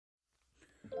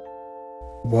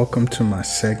Welcome to my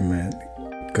segment,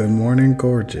 Good Morning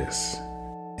Gorgeous,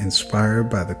 inspired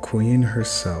by the Queen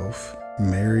herself,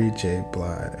 Mary J.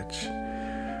 Blige.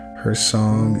 Her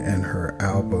song and her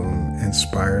album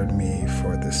inspired me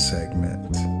for this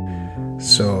segment.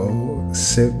 So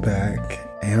sit back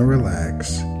and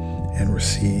relax and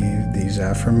receive these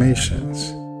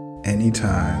affirmations any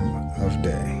time of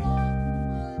day.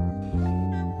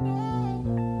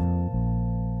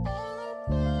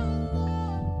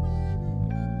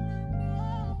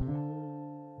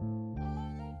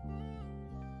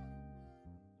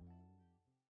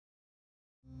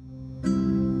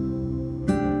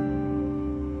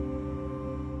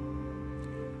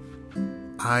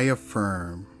 I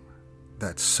affirm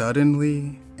that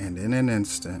suddenly and in an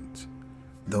instant,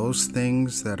 those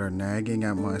things that are nagging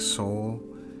at my soul,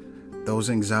 those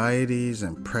anxieties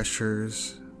and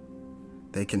pressures,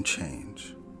 they can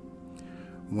change.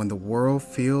 When the world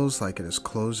feels like it is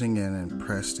closing in and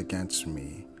pressed against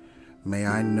me, may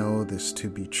I know this to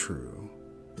be true,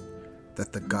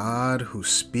 that the God who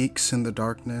speaks in the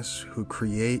darkness, who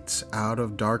creates out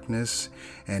of darkness,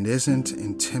 and isn't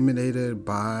intimidated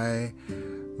by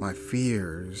my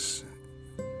fears,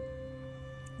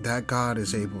 that God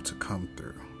is able to come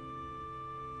through.